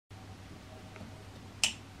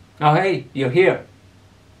Oh hey, you're here.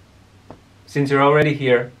 Since you're already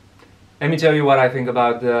here, let me tell you what I think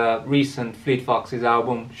about the recent Fleet Foxes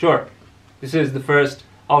album. Sure, this is the first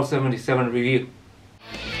All 77 review.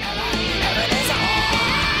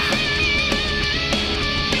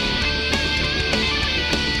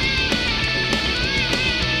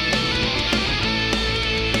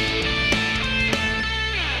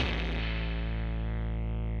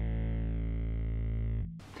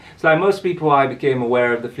 So like most people, I became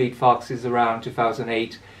aware of the Fleet Foxes around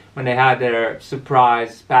 2008 when they had their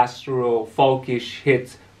surprise pastoral folkish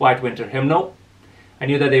hit White Winter Hymnal. I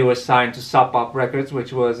knew that they were signed to Sub Pop Records,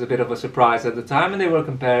 which was a bit of a surprise at the time, and they were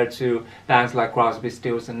compared to bands like Crosby,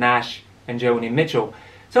 Stills and Nash and Joni Mitchell.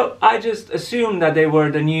 So I just assumed that they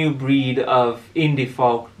were the new breed of indie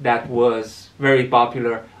folk that was very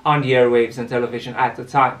popular on the airwaves and television at the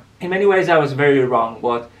time. In many ways I was very wrong.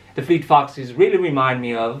 What the Fleet Foxes really remind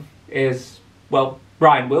me of is, well,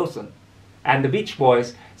 Brian Wilson and the Beach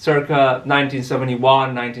Boys circa 1971,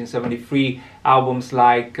 1973, albums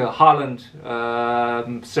like Holland,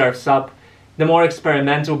 Surf's Up, the more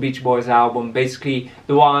experimental Beach Boys album, basically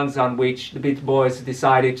the ones on which the Beach Boys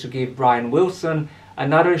decided to give Brian Wilson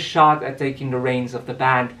another shot at taking the reins of the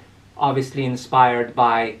band, obviously inspired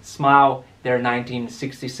by Smile, their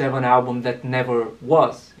 1967 album that never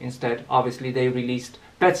was. Instead, obviously, they released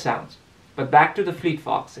Pet Sounds. But back to the Fleet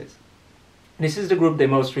Foxes. This is the group they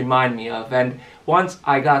most remind me of, and once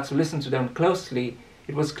I got to listen to them closely,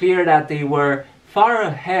 it was clear that they were far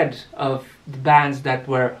ahead of the bands that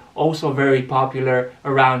were also very popular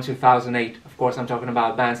around 2008. Of course, I'm talking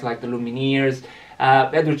about bands like the Lumineers,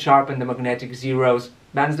 Edward Sharpe and the Magnetic Zeros,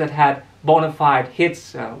 bands that had bona fide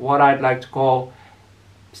hits, what I'd like to call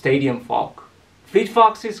stadium folk. Fleet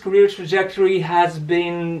Foxes' career trajectory has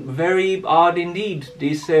been very odd indeed.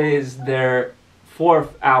 This is their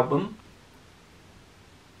fourth album.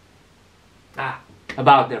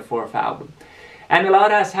 About their fourth album. And a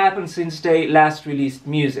lot has happened since they last released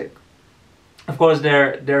music. Of course,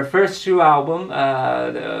 their first two albums,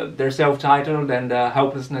 their self-titled and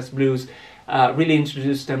Helplessness Blues, really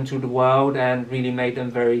introduced them to the world and really made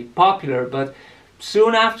them very popular. But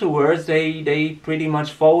soon afterwards, they pretty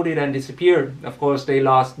much folded and disappeared. Of course, they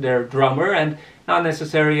lost their drummer, and not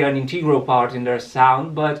necessarily an integral part in their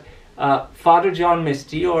sound, but Father John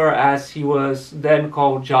Misty, or as he was then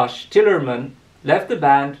called, Josh Tillerman, left the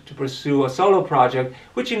band to pursue a solo project,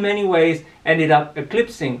 which in many ways ended up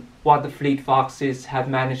eclipsing what the Fleet Foxes had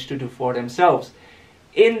managed to do for themselves.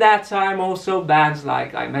 In that time also, bands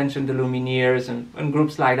like I mentioned the Lumineers and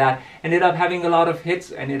groups like that ended up having a lot of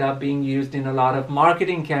hits, ended up being used in a lot of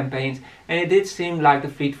marketing campaigns, and it did seem like the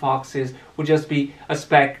Fleet Foxes would just be a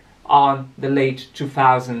speck on the late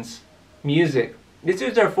 2000s music. This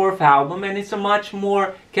is their fourth album, and it's a much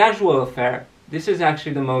more casual affair. This is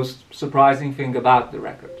actually the most surprising thing about the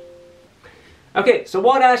record. Okay, so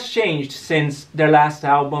what has changed since their last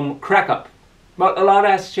album, Crack Up? Well, a lot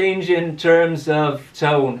has changed in terms of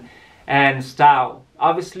tone and style.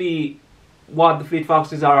 Obviously, what the Fleet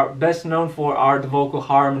Foxes are best known for are the vocal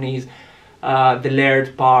harmonies, the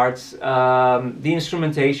layered parts, the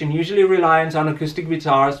instrumentation, usually reliant on acoustic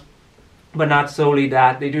guitars, but not solely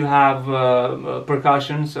that. They do have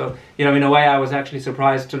percussion, so in a way I was actually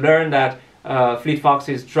surprised to learn that Fleet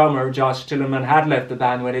Foxes drummer Josh Tillerman had left the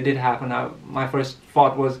band when it did happen. My first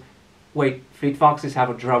thought was, wait, Fleet Foxes have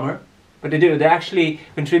a drummer? But they do. They actually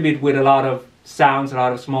contribute with a lot of sounds, a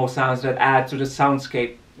lot of small sounds that add to the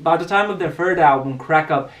soundscape. By the time of their third album, Crack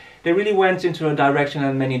Up, they really went into a direction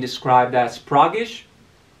that many described as proggish.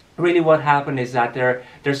 Really what happened is that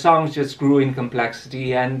their songs just grew in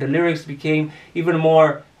complexity, and the lyrics became even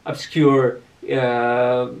more obscure,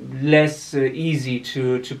 less easy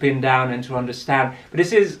to pin down and to understand. But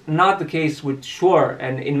this is not the case with Sure,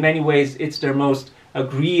 and in many ways it's their most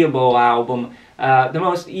agreeable album, the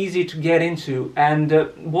most easy to get into, and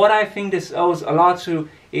what I think this owes a lot to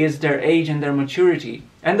is their age and their maturity,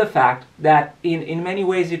 and the fact that in many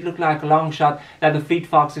ways it looked like a long shot that the Fleet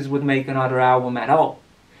Foxes would make another album at all.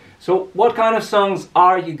 So what kind of songs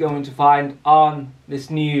are you going to find on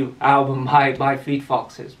this new album by Fleet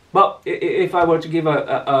Foxes? Well, if I were to give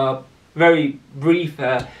a very brief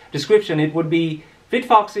description, it would be Fleet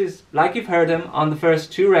Foxes, like you've heard them on the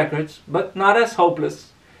first two records, but not as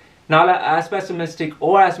hopeless, not as pessimistic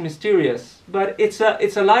or as mysterious, but it's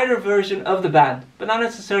a lighter version of the band, but not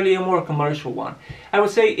necessarily a more commercial one. I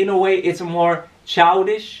would say in a way it's a more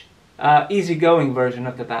childish, easygoing version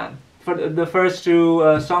of the band. For the first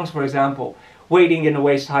two songs, for example, Waiting in the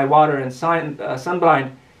Waist-High Water and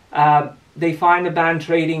Sunblind, they find the band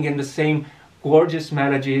trading in the same gorgeous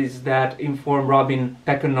melodies that inform Robin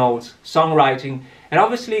Pecknold's songwriting. And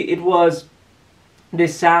obviously it was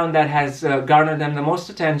this sound that has garnered them the most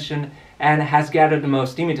attention and has gathered the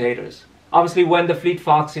most imitators. Obviously, when the Fleet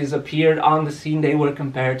Foxes appeared on the scene, they were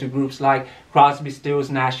compared to groups like Crosby, Stills,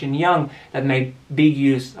 Nash and Young that made big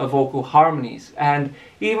use of vocal harmonies. And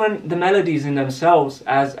even the melodies in themselves,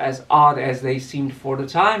 as odd as they seemed for the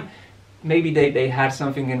time, maybe they had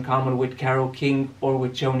something in common with Carole King or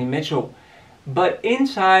with Joni Mitchell. But in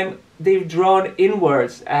time, they've drawn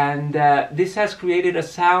inwards, and this has created a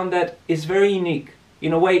sound that is very unique.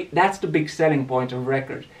 In a way, that's the big selling point of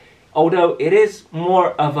record. Although it is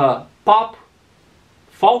more of a pop,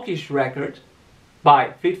 folkish record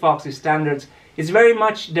by Fleet Foxes standards, it's very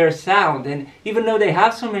much their sound. And even though they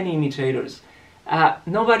have so many imitators,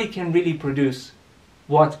 nobody can really produce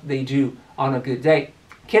what they do on a good day.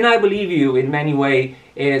 Can I Believe You, in many ways,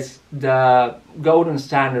 is the golden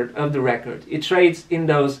standard of the record. It trades in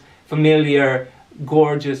those familiar,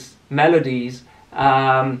 gorgeous melodies.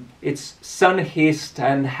 It's sun-hissed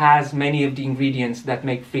and has many of the ingredients that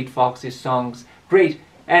make Fleet Foxes songs great,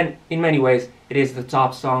 and in many ways it is the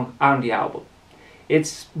top song on the album.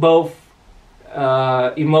 It's both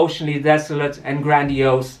emotionally desolate and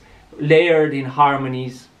grandiose, layered in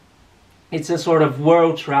harmonies. It's a sort of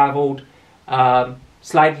world-traveled,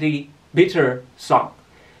 slightly bitter song.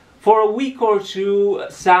 For a week or two,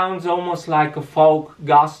 sounds almost like a folk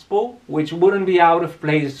gospel, which wouldn't be out of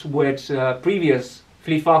place with previous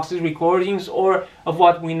Fleet Foxes recordings or of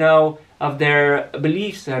what we know of their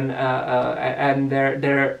beliefs and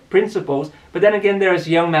their principles. But then again, there's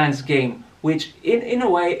Young Man's Game, which in a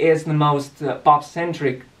way is the most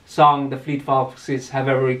pop-centric song the Fleet Foxes have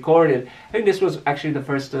ever recorded. I think this was actually the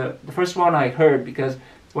first one I heard, because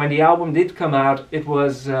when the album did come out, it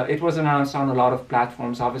was announced on a lot of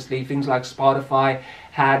platforms. Obviously, things like Spotify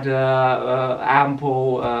had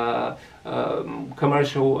ample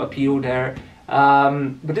commercial appeal there.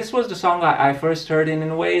 But this was the song I first heard, and in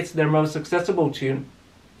a way it's their most accessible tune.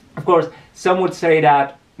 Of course, some would say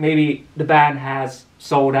that maybe the band has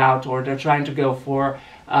sold out, or they're trying to go for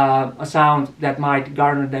a sound that might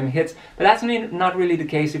garner them hits. But that's not really the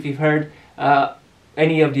case if you've heard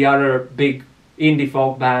any of the other big indie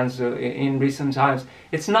folk bands in recent times.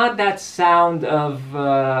 It's not that sound of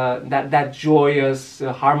that joyous,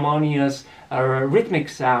 harmonious, rhythmic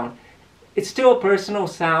sound. It's still a personal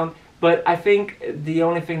sound, but I think the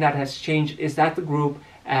only thing that has changed is that the group,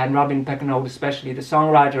 and Robin Pecknold especially, the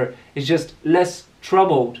songwriter, is just less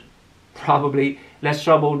troubled, probably less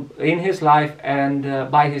troubled in his life and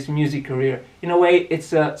by his music career. In a way,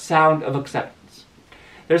 it's a sound of acceptance.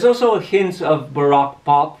 There's also a hint of Baroque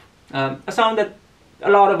pop, a sound that a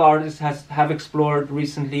lot of artists have explored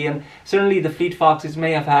recently, and certainly the Fleet Foxes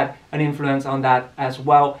may have had an influence on that as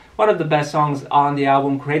well. One of the best songs on the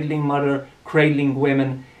album, Cradling Mother, Cradling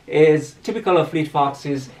Women, is typical of Fleet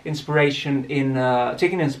Foxes' inspiration in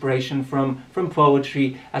taking inspiration from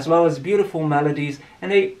poetry, as well as beautiful melodies.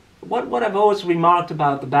 And what I've always remarked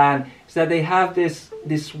about the band is that they have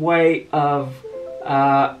this way of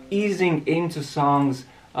easing into songs,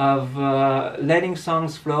 of letting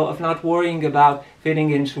songs flow, of not worrying about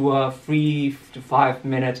fitting into a 3 to 5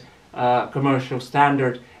 minute commercial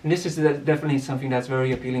standard. And this is definitely something that's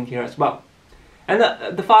very appealing here as well. And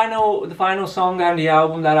the final song on the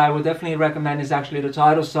album that I would definitely recommend is actually the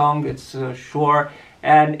title song. It's Shore.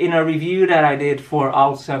 And in a review that I did for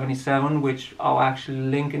Alt 77, which I'll actually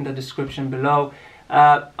link in the description below,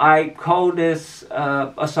 I call this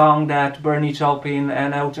a song that Bernie Taupin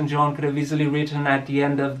and Elton John could have easily written at the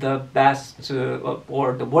end of the best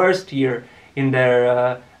or the worst year in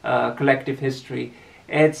their collective history.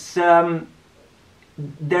 It's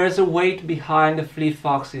there's a weight behind the Fleet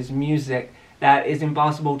Foxes' music that is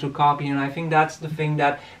impossible to copy, and I think that's the thing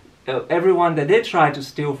that everyone that did try to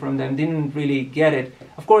steal from them didn't really get it.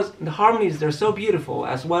 Of course, the harmonies, they're so beautiful,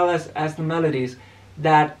 as well as the melodies,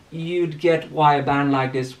 that you'd get why a band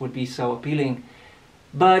like this would be so appealing.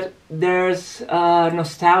 But there's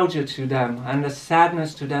nostalgia to them and a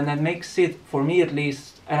sadness to them that makes it, for me at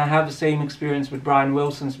least, and I have the same experience with Brian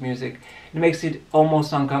Wilson's music, it makes it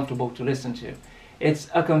almost uncomfortable to listen to. It's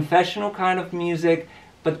a confessional kind of music,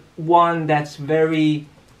 but one that's very,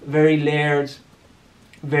 very layered,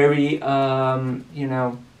 very, you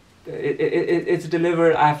know, it's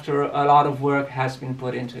delivered after a lot of work has been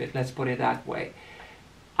put into it, let's put it that way.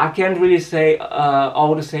 I can't really say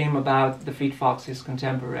all the same about the Fleet Foxes'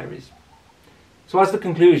 contemporaries. So what's the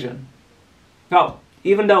conclusion? Well,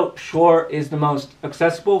 even though Shore is the most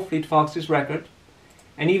accessible Fleet Foxes record,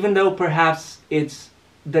 and even though perhaps it's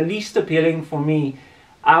the least appealing for me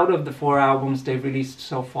out of the 4 albums they've released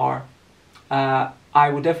so far, I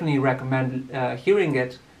would definitely recommend hearing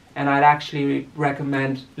it, and I'd actually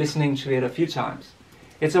recommend listening to it a few times.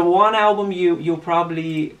 It's a one album you'll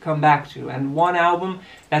probably come back to, and one album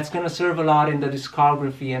that's going to serve a lot in the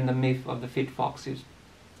discography and the myth of the Fleet Foxes.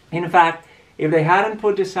 In fact, if they hadn't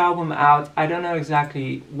put this album out, I don't know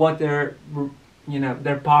exactly what their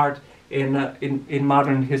part in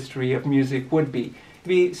modern history of music would be. It'd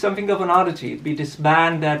be something of an oddity. It'd be this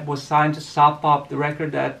band that was signed to Sub Pop, the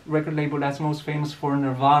record label that's most famous for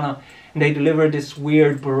Nirvana, and they delivered this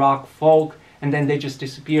weird baroque folk, and then they just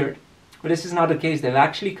disappeared. But this is not the case. They've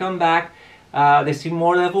actually come back. They seem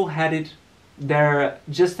more level-headed. They're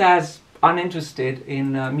just as uninterested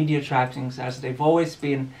in media trappings as they've always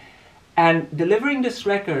been. And delivering this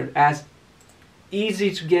record, as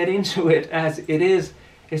easy to get into it as it is,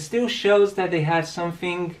 it still shows that they had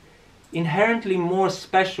something inherently more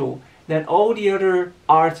special than all the other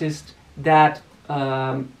artists that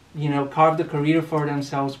carved a career for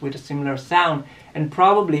themselves with a similar sound, and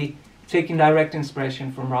probably taking direct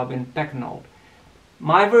inspiration from Robin Pecknold.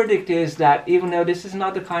 My verdict is that even though this is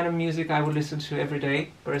not the kind of music I would listen to every day,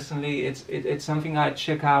 personally, it's something I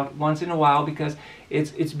check out once in a while because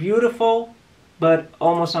it's beautiful but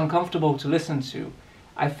almost uncomfortable to listen to.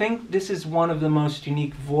 I think this is one of the most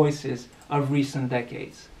unique voices of recent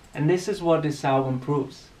decades, and this is what this album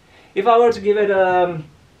proves. If I were to give it a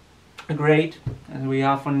grade, as we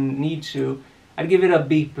often need to, I'd give it a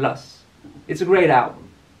B+. It's a great album.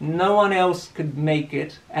 No one else could make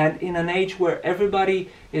it, and in an age where everybody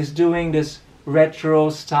is doing this retro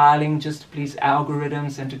styling just to please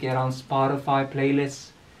algorithms and to get on Spotify playlists,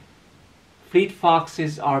 Fleet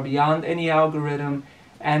Foxes are beyond any algorithm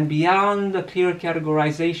and beyond the clear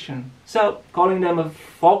categorization. So calling them a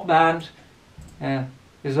folk band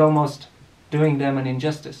is almost doing them an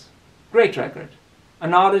injustice. Great record,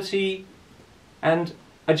 an oddity, and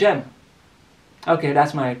a gem. Okay,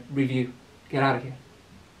 that's my review. Get out of here.